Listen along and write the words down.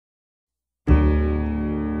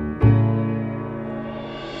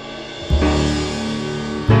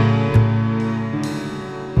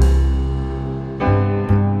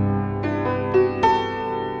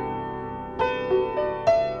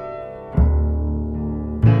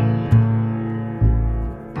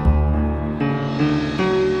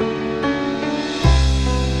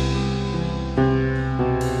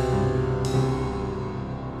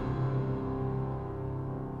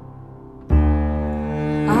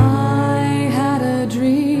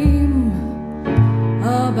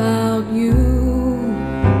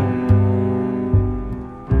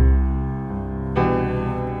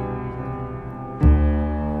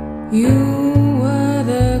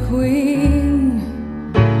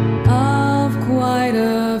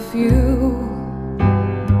few,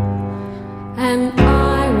 and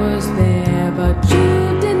I was there, but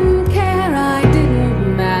you didn't care. I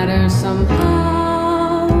didn't matter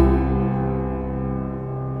somehow.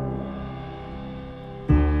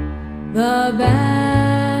 The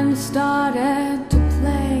band started to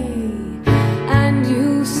play, and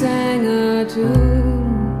you sang a tune.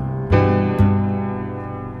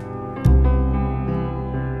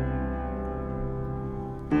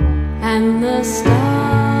 And the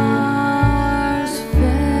stars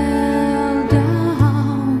fell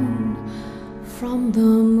down from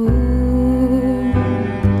the moon,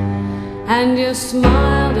 and you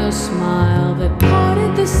smiled a smile that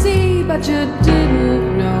parted the sea, but you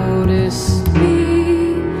didn't notice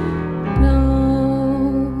me, no.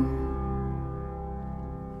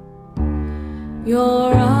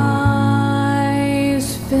 Your eyes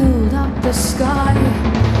filled up the sky,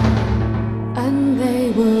 and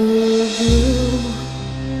they were blue.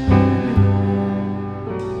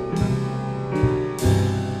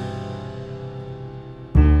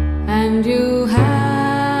 And you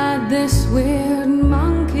had this weird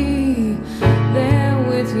monkey there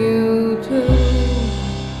with you too,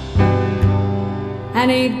 and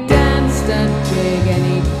he danced a jig, and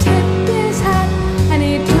he tipped his hat, and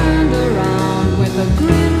he turned around with a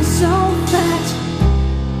grin so fat,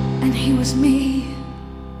 and he was me.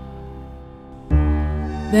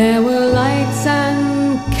 There were lights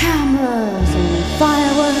and cameras and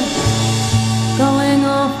fireworks going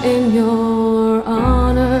off in your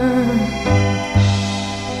honor,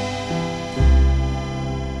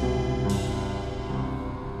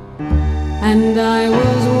 and I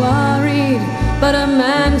was worried, but a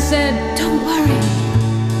man said, "Don't worry,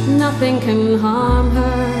 nothing can harm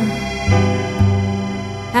her."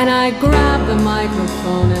 And I grabbed the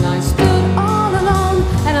microphone, and I stood all alone,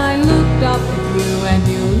 and I looked up at you, and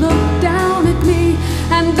you